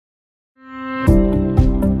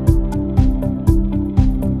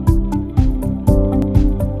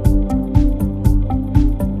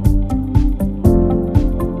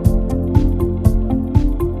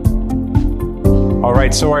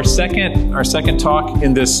right, so our second talk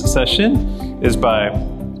in this session is by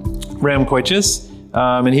Remkes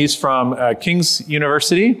Kooistra, and he's from King's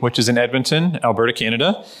University, which is in Edmonton, Alberta,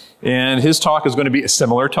 Canada. And his talk is going to be a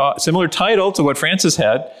similar title to what Francis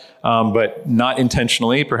had, but not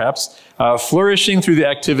intentionally, perhaps. Flourishing through the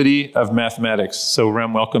activity of mathematics. So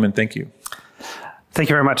Rem, welcome and thank you. Thank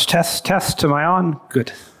you very much. Test, am I on?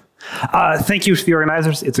 Good. Thank you to the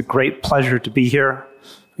organizers. It's a great pleasure to be here.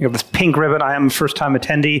 You have this pink ribbon. I am a first-time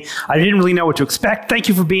attendee. I didn't really know what to expect. Thank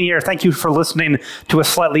you for being here. Thank you for listening to a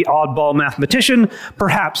slightly oddball mathematician,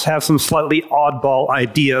 perhaps have some slightly oddball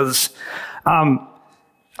ideas. I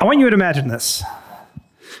want you to imagine this.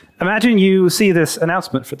 Imagine you see this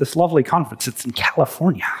announcement for this lovely conference. It's in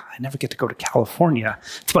California. I never get to go to California.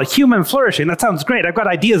 It's about human flourishing. That sounds great. I've got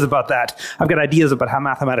ideas about that. I've got ideas about how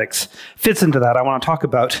mathematics fits into that. I want to talk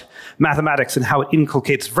about mathematics and how it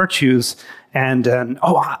inculcates virtues. And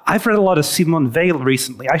I've read a lot of Simone Weil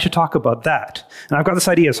recently. I should talk about that. And I've got this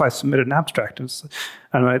idea, so I submitted an abstract.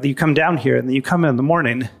 And you come down here, and then you come in the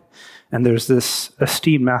morning, and there's this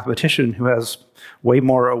esteemed mathematician who has way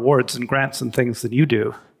more awards and grants and things than you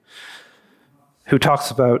do, who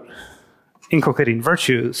talks about inculcating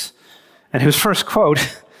virtues, and whose first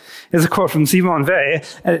quote is a quote from Simone Weil.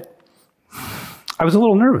 And I was a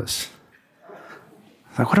little nervous.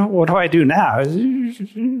 Like, what do I do now?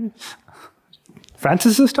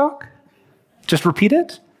 Francis's talk? Just repeat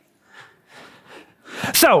it?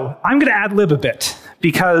 So I'm going to ad-lib a bit,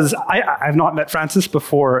 because I've not met Francis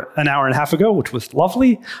before an hour and a half ago, which was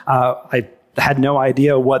lovely. I had no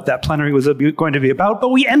idea what that plenary was going to be about, but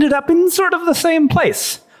we ended up in sort of the same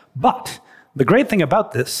place. But the great thing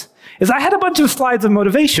about this is I had a bunch of slides of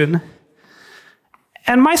motivation,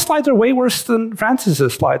 and my slides are way worse than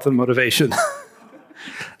Francis's slides of motivation.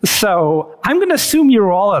 So I'm going to assume you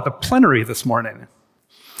were all at the plenary this morning.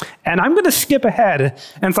 And I'm going to skip ahead,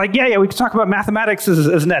 and it's like, yeah, we can talk about mathematics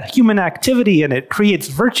as a human activity, and it creates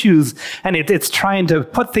virtues, and it's trying to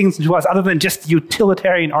put things into us other than just the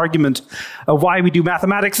utilitarian argument of why we do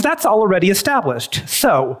mathematics. That's already established.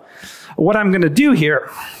 So what I'm going to do here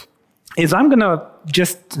is I'm going to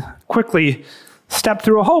just quickly step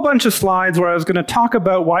through a whole bunch of slides where I was going to talk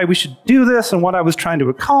about why we should do this and what I was trying to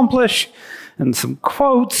accomplish, and some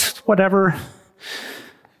quotes, whatever.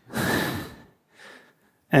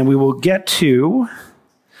 And we will get to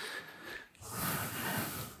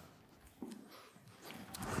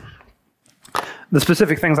the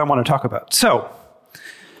specific things I want to talk about. So,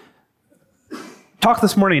 talk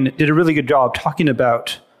this morning did a really good job talking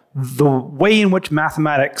about the way in which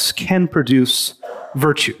mathematics can produce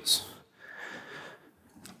virtues.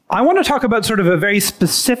 I want to talk about sort of a very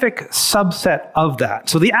specific subset of that.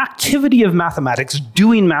 So the activity of mathematics,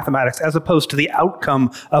 doing mathematics, as opposed to the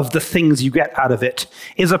outcome of the things you get out of it,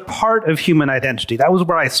 is a part of human identity. That was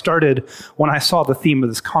where I started when I saw the theme of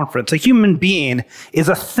this conference. A human being is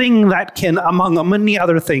a thing that can, among many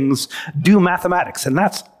other things, do mathematics, and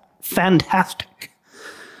that's fantastic.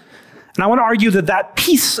 And I want to argue that that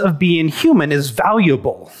piece of being human is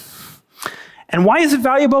valuable. And why is it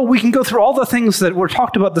valuable? We can go through all the things that were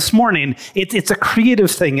talked about this morning. It's a creative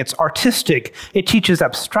thing. It's artistic. It teaches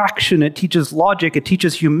abstraction. It teaches logic. It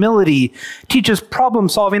teaches humility. It teaches problem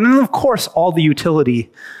solving. And then, of course, all the utility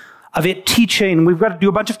of it teaching. We've got to do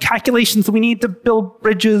a bunch of calculations that we need to build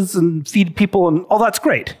bridges and feed people, and all that's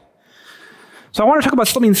great. So I want to talk about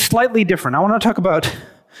something slightly different. I want to talk about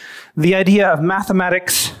the idea of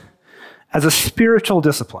mathematics as a spiritual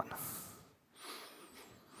discipline.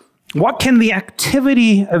 What can the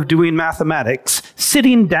activity of doing mathematics,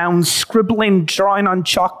 sitting down, scribbling, drawing on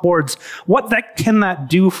chalkboards, can that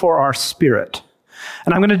do for our spirit?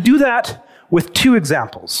 And I'm going to do that with two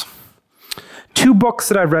examples. Two books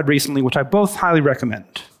that I've read recently, which I both highly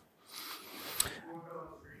recommend.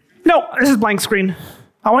 No, this is blank screen.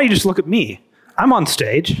 I want you to just look at me. I'm on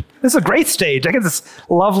stage. This is a great stage. I get this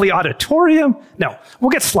lovely auditorium. No,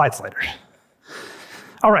 we'll get slides later.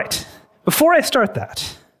 All right, before I start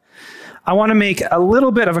that, I want to make a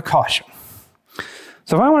little bit of a caution.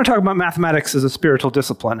 So if I want to talk about mathematics as a spiritual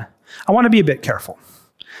discipline, I want to be a bit careful.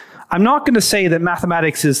 I'm not going to say that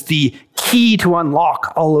mathematics is the key to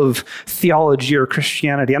unlock all of theology or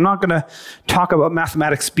Christianity. I'm not going to talk about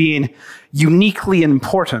mathematics being uniquely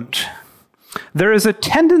important. There is a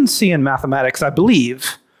tendency in mathematics, I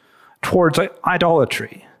believe, towards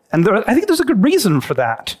idolatry. And I think there's a good reason for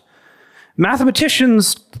that.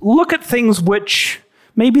 Mathematicians look at things which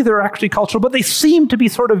maybe they're actually cultural, but they seem to be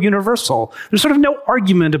sort of universal. There's sort of no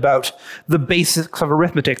argument about the basics of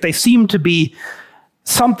arithmetic. They seem to be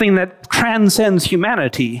something that transcends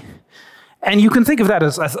humanity. And you can think of that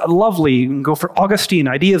as lovely. You can go for Augustine,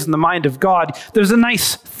 ideas in the mind of God. There's a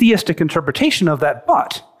nice theistic interpretation of that,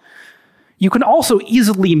 but you can also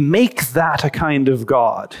easily make that a kind of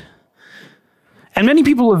God. And many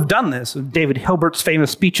people have done this. David Hilbert's famous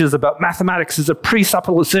speeches about mathematics is a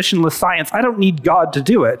presuppositionless science. I don't need God to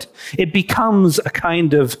do it. It becomes a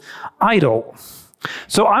kind of idol.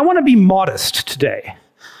 So I want to be modest today.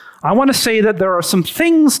 I want to say that there are some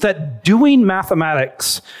things that doing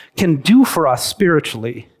mathematics can do for us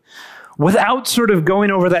spiritually without sort of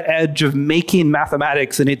going over that edge of making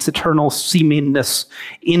mathematics and its eternal seemingness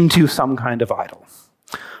into some kind of idol.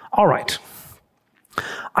 All right.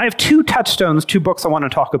 I have two touchstones, two books I want to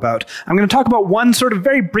talk about. I'm going to talk about one sort of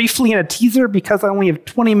very briefly in a teaser because I only have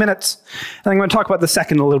 20 minutes, and I'm going to talk about the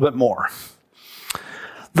second a little bit more.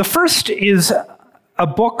 The first is a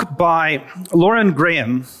book by Lauren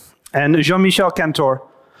Graham and Jean-Michel Cantor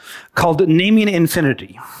called Naming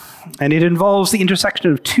Infinity. And it involves the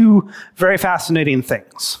intersection of two very fascinating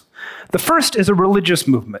things. The first is a religious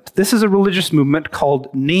movement. This is a religious movement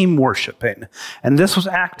called name worshiping. And this was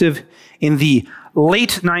active in the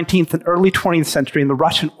late 19th and early 20th century in the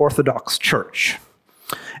Russian Orthodox Church.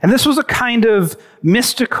 And this was a kind of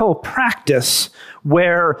mystical practice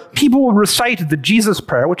where people would recite the Jesus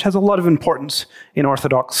prayer, which has a lot of importance in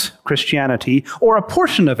Orthodox Christianity, or a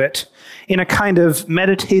portion of it in a kind of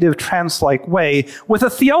meditative trance-like way with a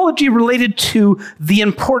theology related to the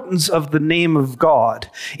importance of the name of God.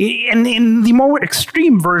 And in the more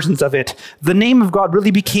extreme versions of it, the name of God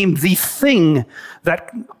really became the thing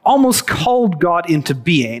that almost called God into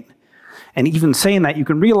being. And even saying that, you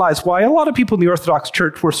can realize why a lot of people in the Orthodox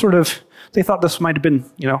Church were sort of, they thought this might have been,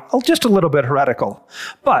 just a little bit heretical.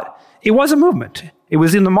 But it was a movement. It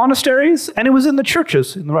was in the monasteries and it was in the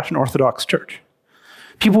churches in the Russian Orthodox Church.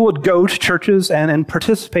 People would go to churches and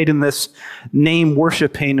participate in this name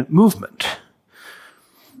worshiping movement.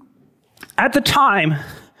 At the time,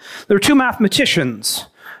 there were two mathematicians,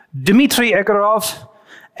 Dmitry Egorov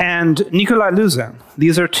and Nikolai Luzin.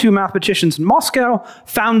 These are two mathematicians in Moscow,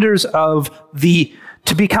 founders of the,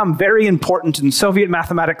 to become very important in Soviet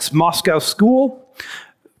mathematics, Moscow School,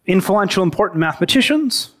 influential, important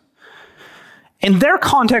mathematicians. In their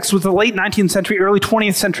context with the late 19th century, early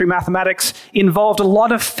 20th century mathematics involved a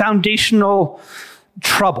lot of foundational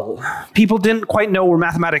trouble. People didn't quite know where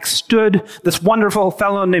mathematics stood. This wonderful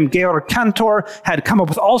fellow named Georg Cantor had come up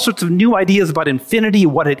with all sorts of new ideas about infinity,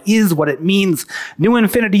 what it is, what it means, new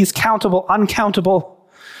infinities, countable, uncountable.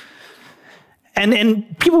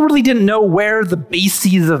 And people really didn't know where the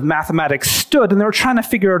bases of mathematics stood, and they were trying to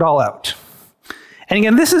figure it all out. And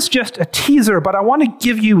again, this is just a teaser, but I want to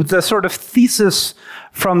give you the sort of thesis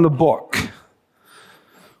from the book.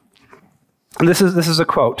 And this is a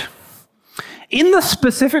quote. In the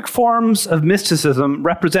specific forms of mysticism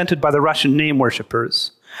represented by the Russian name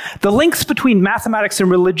worshippers, the links between mathematics and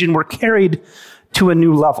religion were carried to a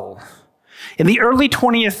new level. In the early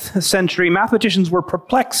 20th century, mathematicians were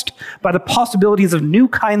perplexed by the possibilities of new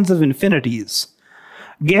kinds of infinities.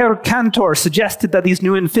 Georg Cantor suggested that these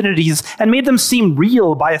new infinities and made them seem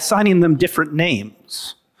real by assigning them different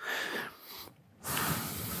names.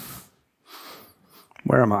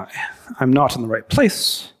 Where am I? I'm not in the right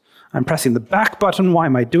place. I'm pressing the back button. Why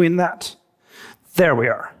am I doing that? There we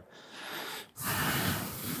are.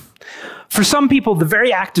 For some people, the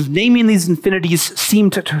very act of naming these infinities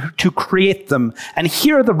seemed to create them. And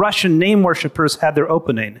here the Russian name worshippers had their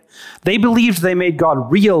opening. They believed they made God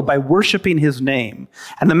real by worshiping his name.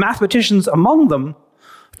 And the mathematicians among them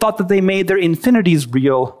thought that they made their infinities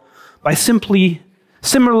real by similarly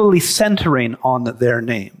centering on their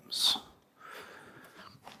names.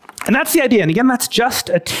 And that's the idea. And again, that's just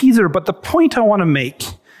a teaser, but the point I want to make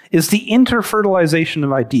is the interfertilization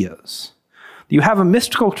of ideas. You have a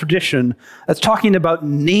mystical tradition that's talking about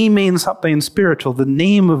naming something spiritual, the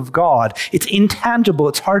name of God. It's intangible,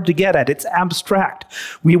 it's hard to get at, it's abstract.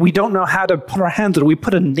 We don't know how to put our hands on it, we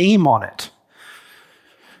put a name on it.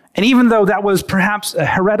 And even though that was perhaps a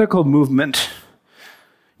heretical movement,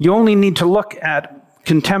 you only need to look at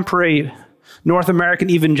contemporary North American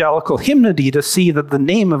evangelical hymnody to see that the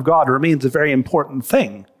name of God remains a very important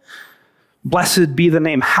thing. Blessed be the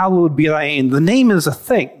name, hallowed be thy name. The name is a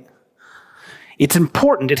thing. It's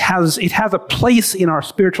important. It has a place in our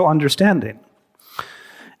spiritual understanding.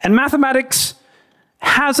 And mathematics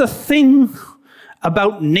has a thing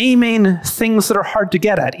about naming things that are hard to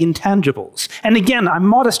get at, intangibles. And again, I'm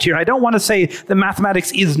modest here. I don't want to say that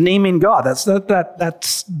mathematics is naming God. That's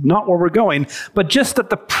not where we're going. But just that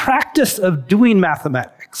the practice of doing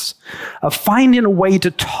mathematics, of finding a way to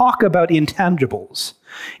talk about intangibles,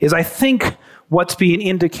 is, I think, what's being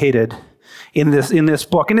indicated in this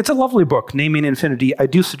book. And it's a lovely book, Naming Infinity. I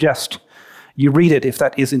do suggest you read it if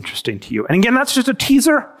that is interesting to you. And again, that's just a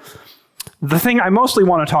teaser. The thing I mostly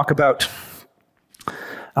want to talk about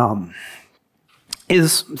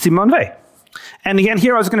is Simone Weil. And again,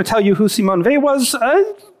 here I was going to tell you who Simone Weil was.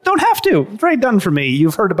 Don't have to. It's already done for me.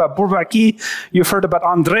 You've heard about Bourbaki, you've heard about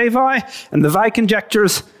André Weil and the Weil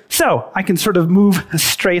conjectures. So I can sort of move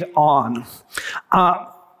straight on.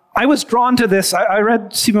 I was drawn to this. I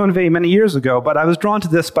read Simone Weil many years ago, but I was drawn to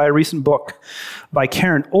this by a recent book by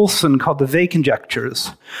Karen Olson called The Weil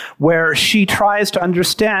Conjectures, where she tries to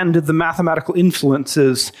understand the mathematical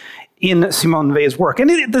influences in Simone Weil's work.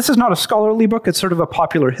 And this is not a scholarly book, it's sort of a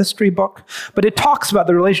popular history book, but it talks about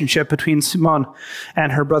the relationship between Simone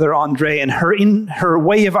and her brother André and her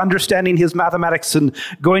way of understanding his mathematics and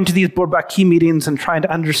going to these Bourbaki meetings and trying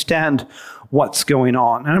to understand what's going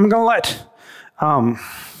on. And I'm going to let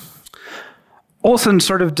Olson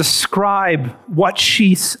sort of describe what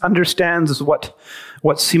she understands as what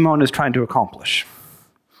Simone is trying to accomplish.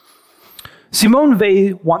 Simone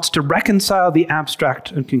Weil wants to reconcile the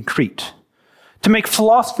abstract and concrete, to make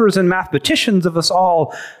philosophers and mathematicians of us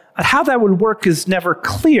all, and how that would work is never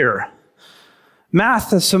clear.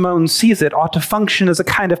 Math, as Simone sees it, ought to function as a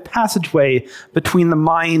kind of passageway between the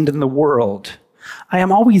mind and the world. I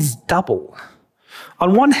am always double.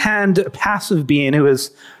 On one hand, a passive being who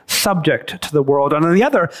is subject to the world, and on the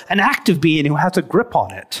other, an active being who has a grip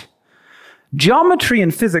on it. Geometry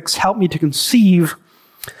and physics help me to conceive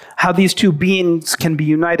how these two beings can be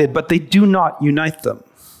united, but they do not unite them.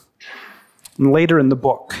 And later in the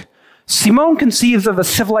book, Simone conceives of a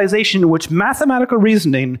civilization in which mathematical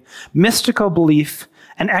reasoning, mystical belief,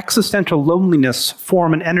 and existential loneliness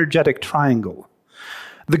form an energetic triangle.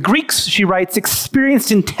 The Greeks, she writes,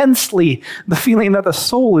 experienced intensely the feeling that the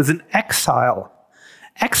soul is in exile.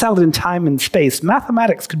 Exiled in time and space,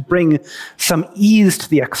 mathematics could bring some ease to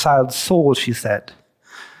the exiled soul, she said.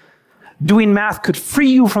 Doing math could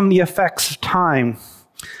free you from the effects of time,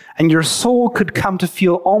 and your soul could come to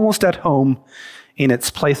feel almost at home in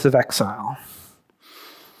its place of exile.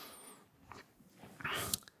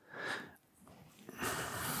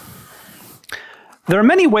 There are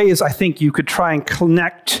many ways I think you could try and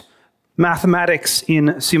connect mathematics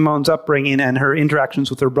in Simone's upbringing and her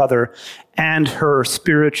interactions with her brother and her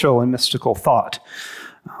spiritual and mystical thought.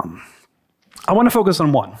 I want to focus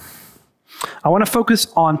on one. I want to focus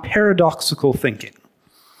on paradoxical thinking.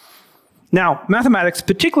 Now, mathematics,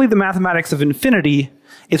 particularly the mathematics of infinity,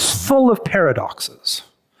 is full of paradoxes.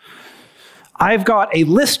 I've got a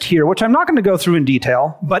list here, which I'm not going to go through in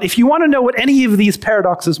detail, but if you want to know what any of these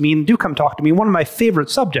paradoxes mean, do come talk to me. One of my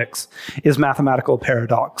favorite subjects is mathematical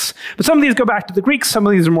paradox. But some of these go back to the Greeks, some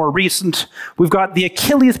of these are more recent. We've got the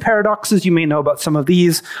Achilles paradoxes. You may know about some of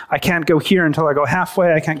these. I can't go here until I go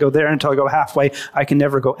halfway. I can't go there until I go halfway. I can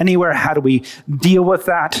never go anywhere. How do we deal with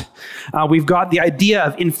that? We've got the idea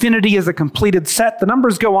of infinity as a completed set. The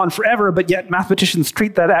numbers go on forever, but yet mathematicians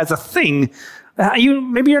treat that as a thing.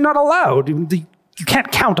 Maybe you're not allowed. You can't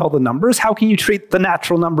count all the numbers. How can you treat the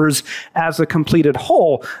natural numbers as a completed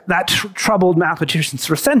whole? That troubled mathematicians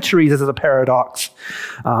for centuries as a paradox.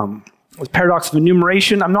 The paradox of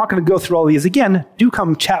enumeration. I'm not going to go through all these again. Do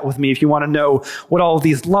come chat with me if you want to know what all of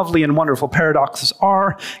these lovely and wonderful paradoxes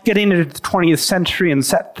are. Getting into the 20th century and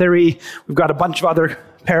set theory, we've got a bunch of other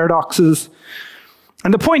paradoxes.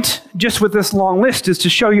 And the point, just with this long list, is to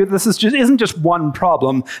show you this isn't just one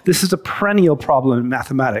problem. This is a perennial problem in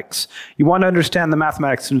mathematics. You want to understand the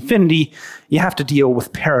mathematics of infinity, you have to deal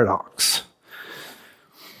with paradox.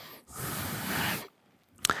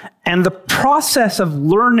 And the process of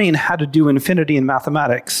learning how to do infinity in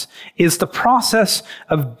mathematics is the process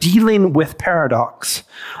of dealing with paradox.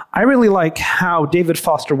 I really like how David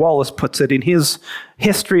Foster Wallace puts it in his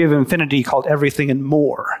history of infinity called Everything and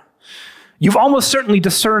More. You've almost certainly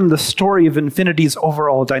discerned the story of infinity's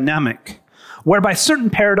overall dynamic, whereby certain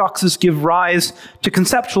paradoxes give rise to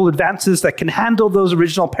conceptual advances that can handle those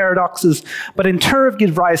original paradoxes, but in turn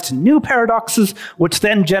give rise to new paradoxes, which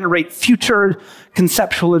then generate future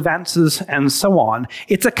conceptual advances, and so on.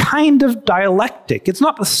 It's a kind of dialectic. It's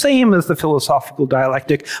not the same as the philosophical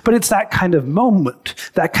dialectic, but it's that kind of moment,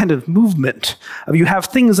 that kind of movement. You have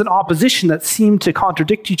things in opposition that seem to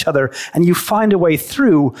contradict each other, and you find a way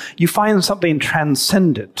through. You find something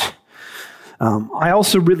transcendent. I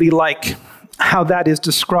also really like how that is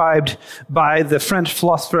described by the French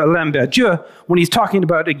philosopher Alain Badiou when he's talking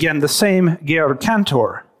about, again, the same Georg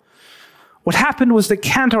Cantor. What happened was that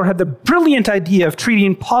Cantor had the brilliant idea of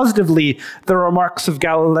treating positively the remarks of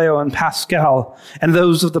Galileo and Pascal and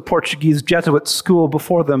those of the Portuguese Jesuit school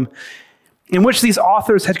before them, in which these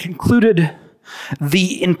authors had concluded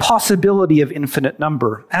the impossibility of infinite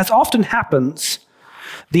number. As often happens,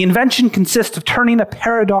 the invention consists of turning a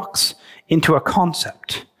paradox into a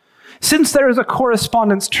concept. Since there is a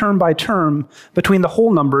correspondence term by term between the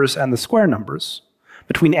whole numbers and the square numbers,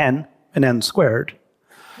 between n and n squared,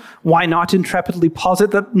 why not intrepidly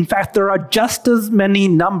posit that, in fact, there are just as many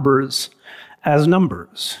numbers as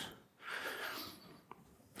numbers?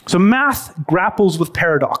 So math grapples with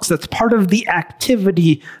paradox. That's part of the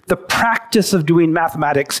activity, the practice of doing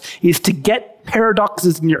mathematics, is to get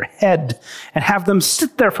paradoxes in your head and have them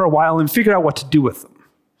sit there for a while and figure out what to do with them.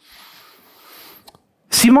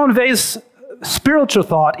 Simone Weil's spiritual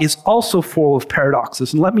thought is also full of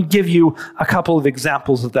paradoxes, and let me give you a couple of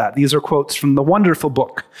examples of that. These are quotes from the wonderful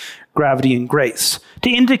book, Gravity and Grace, to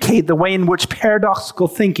indicate the way in which paradoxical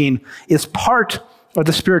thinking is part of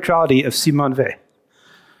the spirituality of Simone Weil.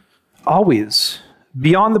 Always,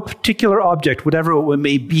 beyond the particular object, whatever it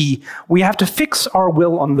may be, we have to fix our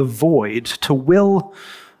will on the void, to will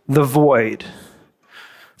the void.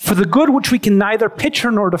 For the good which we can neither picture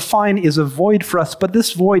nor define is a void for us, but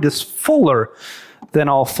this void is fuller than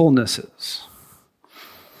all fullnesses.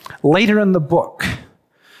 Later in the book,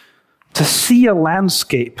 to see a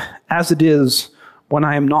landscape as it is when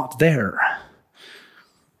I am not there.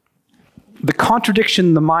 The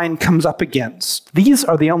contradiction the mind comes up against. These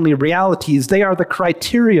are the only realities. They are the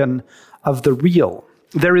criterion of the real.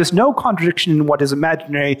 There is no contradiction in what is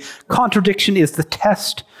imaginary. Contradiction is the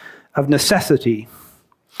test of necessity.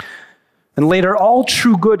 And later, all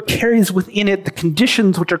true good carries within it the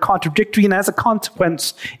conditions which are contradictory, and as a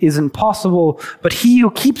consequence is impossible. But he who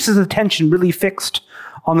keeps his attention really fixed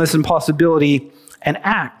on this impossibility and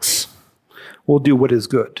acts will do what is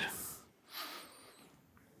good.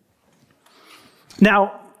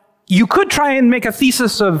 Now, you could try and make a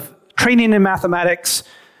thesis of training in mathematics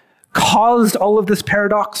caused all of this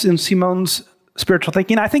paradox in Simone's spiritual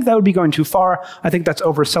thinking. I think that would be going too far. I think that's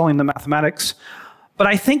overselling the mathematics. But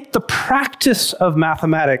I think the practice of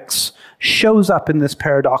mathematics shows up in this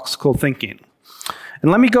paradoxical thinking.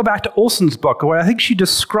 And let me go back to Olson's book, where I think she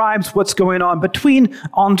describes what's going on between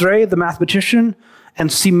André, the mathematician,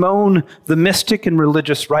 and Simone, the mystic and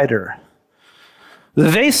religious writer. The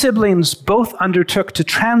Weil siblings both undertook to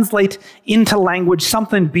translate into language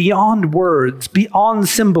something beyond words, beyond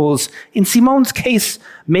symbols, in Simone's case,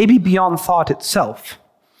 maybe beyond thought itself.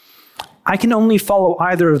 I can only follow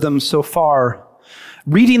either of them so far,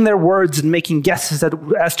 reading their words and making guesses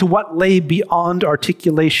as to what lay beyond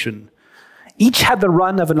articulation. Each had the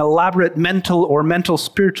run of an elaborate mental or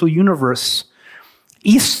mental-spiritual universe.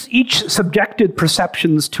 Each subjected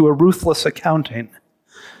perceptions to a ruthless accounting.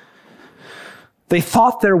 They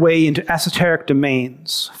thought their way into esoteric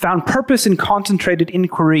domains, found purpose in concentrated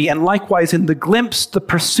inquiry, and likewise in the glimpse, the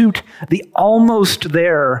pursuit, the almost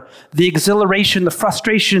there, the exhilaration, the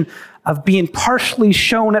frustration of being partially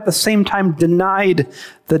shown at the same time denied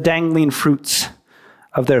the dangling fruits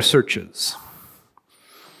of their searches.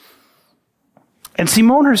 And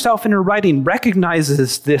Simone herself in her writing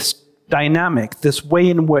recognizes this dynamic, this way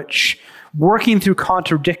in which working through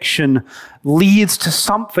contradiction leads to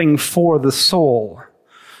something for the soul.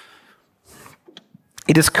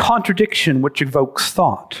 It is contradiction which evokes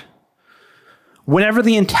thought. Whenever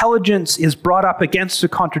the intelligence is brought up against a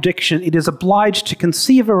contradiction, it is obliged to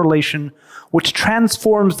conceive a relation which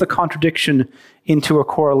transforms the contradiction into a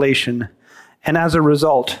correlation, and as a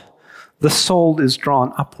result, the soul is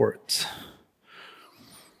drawn upwards.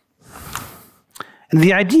 And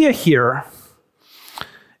the idea here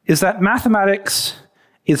is that mathematics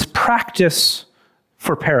is practice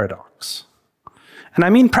for paradox. And I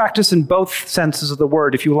mean practice in both senses of the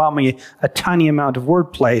word, if you allow me a tiny amount of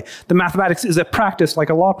wordplay. The mathematics is a practice like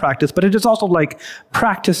a law practice, but it is also like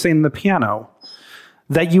practicing the piano.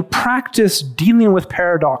 That you practice dealing with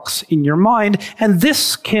paradox in your mind, and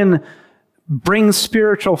this can bring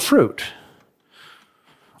spiritual fruit.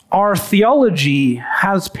 Our theology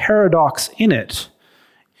has paradox in it.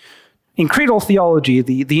 In creedal theology,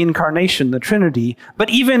 the incarnation, the Trinity, but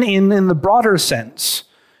even in the broader sense,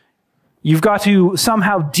 you've got to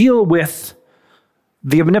somehow deal with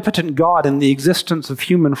the omnipotent God and the existence of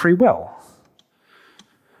human free will.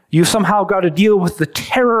 You've somehow got to deal with the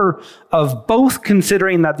terror of both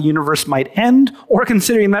considering that the universe might end or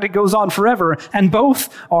considering that it goes on forever, and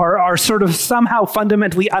both are sort of somehow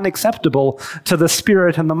fundamentally unacceptable to the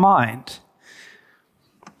spirit and the mind.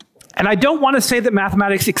 And I don't want to say that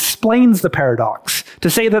mathematics explains the paradox, to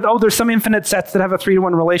say that, oh, there's some infinite sets that have a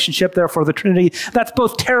 3-to-1 relationship, therefore the Trinity. That's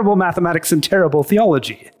both terrible mathematics and terrible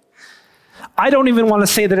theology. I don't even want to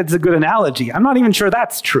say that it's a good analogy. I'm not even sure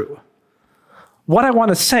that's true. What I want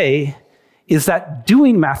to say is that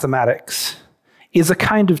doing mathematics is a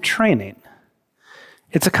kind of training.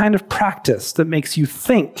 It's a kind of practice that makes you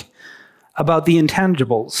think about the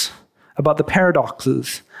intangibles, about the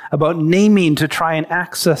paradoxes, about naming to try and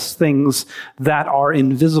access things that are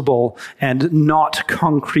invisible and not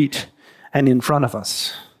concrete and in front of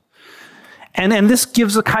us. And this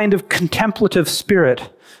gives a kind of contemplative spirit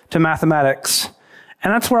to mathematics.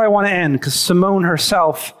 And that's where I want to end, because Simone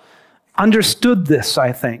herself understood this,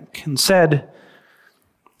 I think, and said,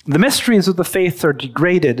 the mysteries of the faith are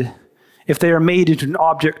degraded if they are made into an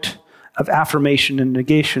object of affirmation and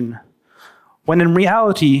negation, when in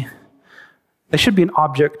reality, they should be an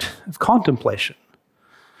object of contemplation.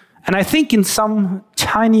 And I think in some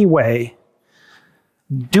tiny way,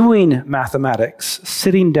 doing mathematics,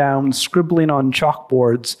 sitting down, scribbling on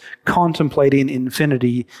chalkboards, contemplating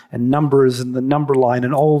infinity and numbers and the number line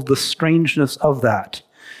and all of the strangeness of that,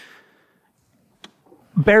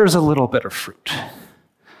 bears a little bit of fruit.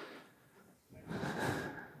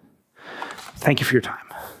 Thank you for your time.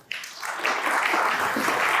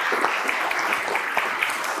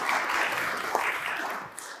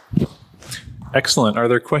 Excellent. Are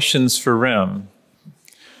there questions for Rem?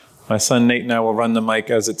 My son Nate and I will run the mic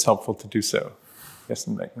as it's helpful to do so. Yes,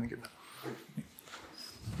 in the back. Let me get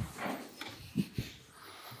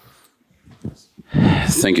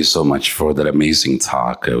that. Thank you so much for that amazing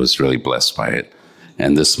talk. I was really blessed by it.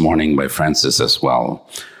 And this morning by Francis as well.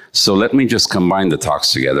 So let me just combine the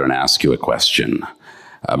talks together and ask you a question.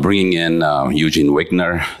 Bringing in Eugene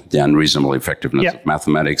Wigner, The Unreasonable Effectiveness of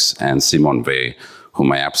Mathematics, and Simone Weil,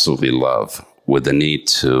 whom I absolutely love, with the need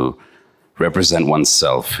to represent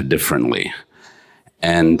oneself differently.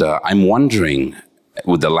 And I'm wondering,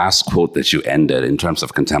 with the last quote that you ended in terms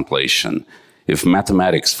of contemplation, if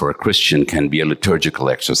mathematics for a Christian can be a liturgical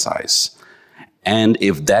exercise. And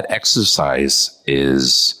if that exercise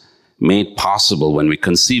is made possible when we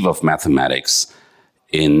conceive of mathematics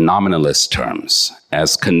in nominalist terms,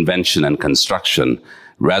 as convention and construction,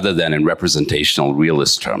 rather than in representational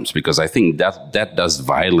realist terms, because I think that does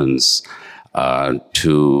violence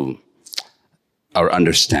to our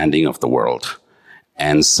understanding of the world,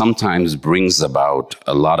 and sometimes brings about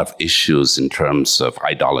a lot of issues in terms of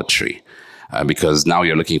idolatry, because now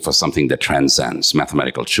you're looking for something that transcends,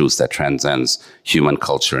 mathematical truth that transcends human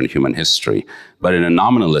culture and human history. But in a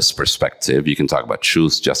nominalist perspective, you can talk about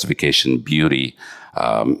truth, justification, beauty,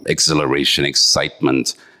 exhilaration,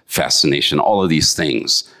 excitement, fascination, all of these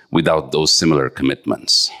things without those similar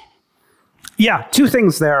commitments. Yeah, two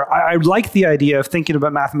things there. I like the idea of thinking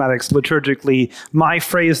about mathematics liturgically. My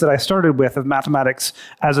phrase that I started with of mathematics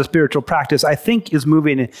as a spiritual practice, I think is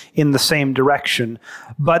moving in the same direction.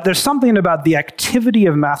 But there's something about the activity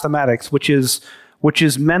of mathematics, which is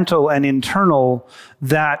mental and internal,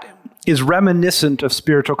 that is reminiscent of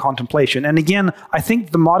spiritual contemplation. And again, I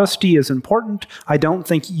think the modesty is important. I don't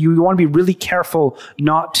think you want to be really careful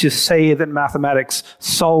not to say that mathematics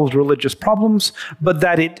solves religious problems, but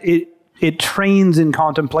that it trains in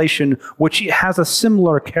contemplation, which has a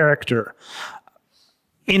similar character.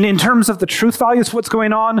 In terms of the truth values of what's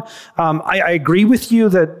going on, I agree with you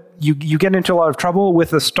that you get into a lot of trouble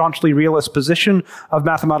with a staunchly realist position of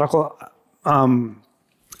mathematical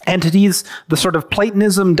entities. The sort of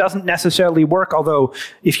Platonism doesn't necessarily work, although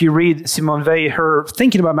if you read Simone Weil, her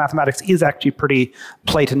thinking about mathematics is actually pretty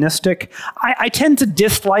Platonistic. I tend to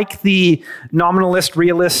dislike the nominalist,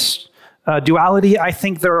 realist duality. I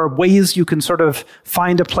think there are ways you can sort of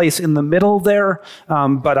find a place in the middle there,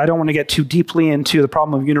 but I don't want to get too deeply into the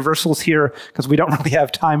problem of universals here because we don't really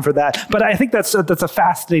have time for that. But I think that's a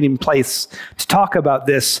fascinating place to talk about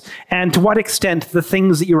this, and to what extent the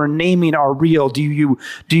things that you are naming are real. Do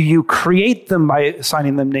you create them by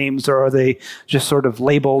assigning them names, or are they just sort of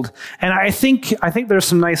labeled? And I think there's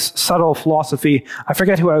some nice subtle philosophy. I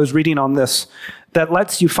forget who I was reading on this, that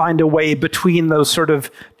lets you find a way between those sort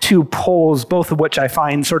of two poles, both of which I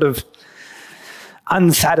find sort of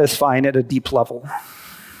unsatisfying at a deep level.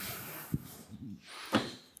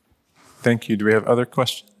 Thank you. Do we have other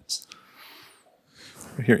questions?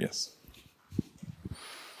 Here, yes.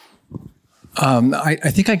 I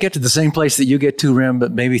think I get to the same place that you get to, Rem,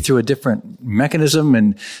 but maybe through a different mechanism,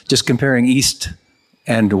 and just comparing East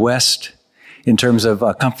and West in terms of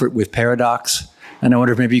comfort with paradox. And I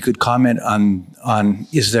wonder if maybe you could comment on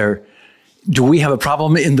do we have a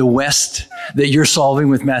problem in the West that you're solving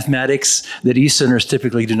with mathematics that Easterners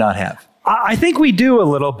typically do not have? I think we do a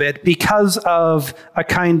little bit because of a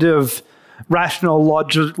kind of rational,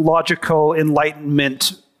 logical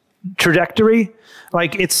Enlightenment trajectory.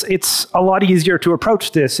 Like it's a lot easier to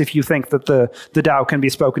approach this if you think that the Tao can be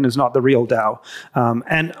spoken is not the real Tao.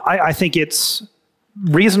 And I think it's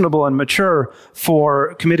reasonable and mature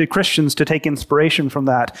for committed Christians to take inspiration from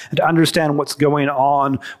that and to understand what's going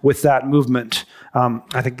on with that movement.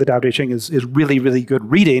 I think the Tao Te Ching is really, really good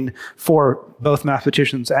reading for both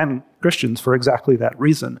mathematicians and Christians for exactly that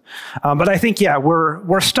reason. But I think, yeah,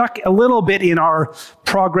 we're stuck a little bit in our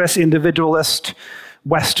progress individualist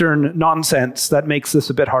Western nonsense that makes this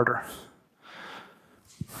a bit harder.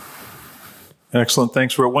 Excellent.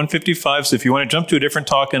 Thanks. We're at 1:55, so if you want to jump to a different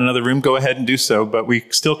talk in another room, go ahead and do so. But we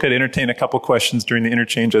still could entertain a couple questions during the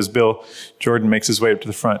interchange as Bill Jordan makes his way up to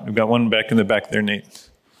the front. We've got one back in the back there, Nate.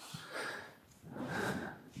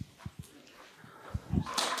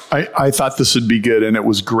 I thought this would be good, and it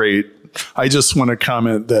was great. I just want to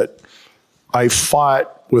comment that I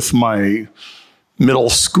fought with my middle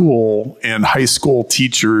school and high school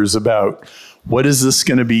teachers about what is this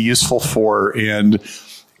going to be useful for, and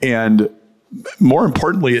more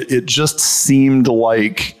importantly, it just seemed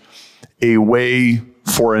like a way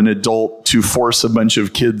for an adult to force a bunch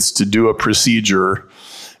of kids to do a procedure.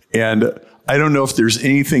 And I don't know if there's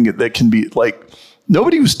anything that can be like,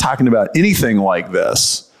 nobody was talking about anything like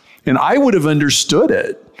this. And I would have understood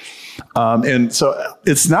it. And so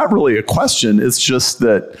it's not really a question. It's just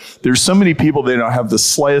that there's so many people, they don't have the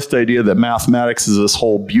slightest idea that mathematics is this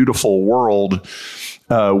whole beautiful world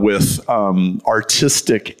with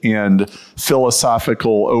artistic and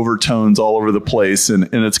philosophical overtones all over the place, and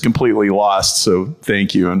it's completely lost. So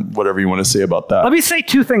thank you, and whatever you want to say about that. Let me say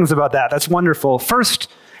two things about that. That's wonderful. First,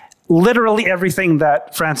 literally everything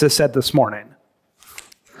that Francis said this morning.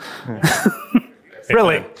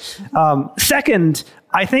 Really. Second,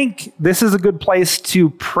 I think this is a good place to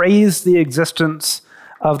praise the existence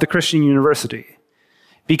of the Christian University,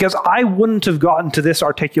 because I wouldn't have gotten to this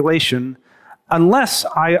articulation unless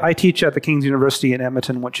I teach at the King's University in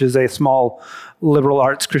Edmonton, which is a small liberal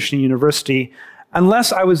arts Christian university,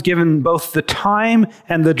 unless I was given both the time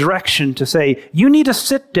and the direction to say, you need to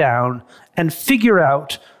sit down and figure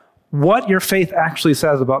out what your faith actually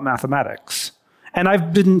says about mathematics. And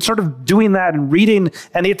I've been sort of doing that and reading,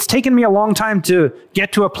 and it's taken me a long time to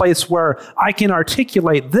get to a place where I can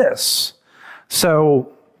articulate this.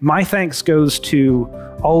 So my thanks goes to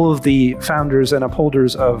all of the founders and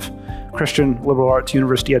upholders of Christian liberal arts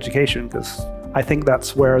university education, because I think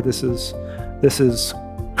that's where this is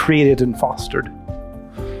created and fostered.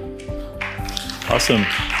 Awesome.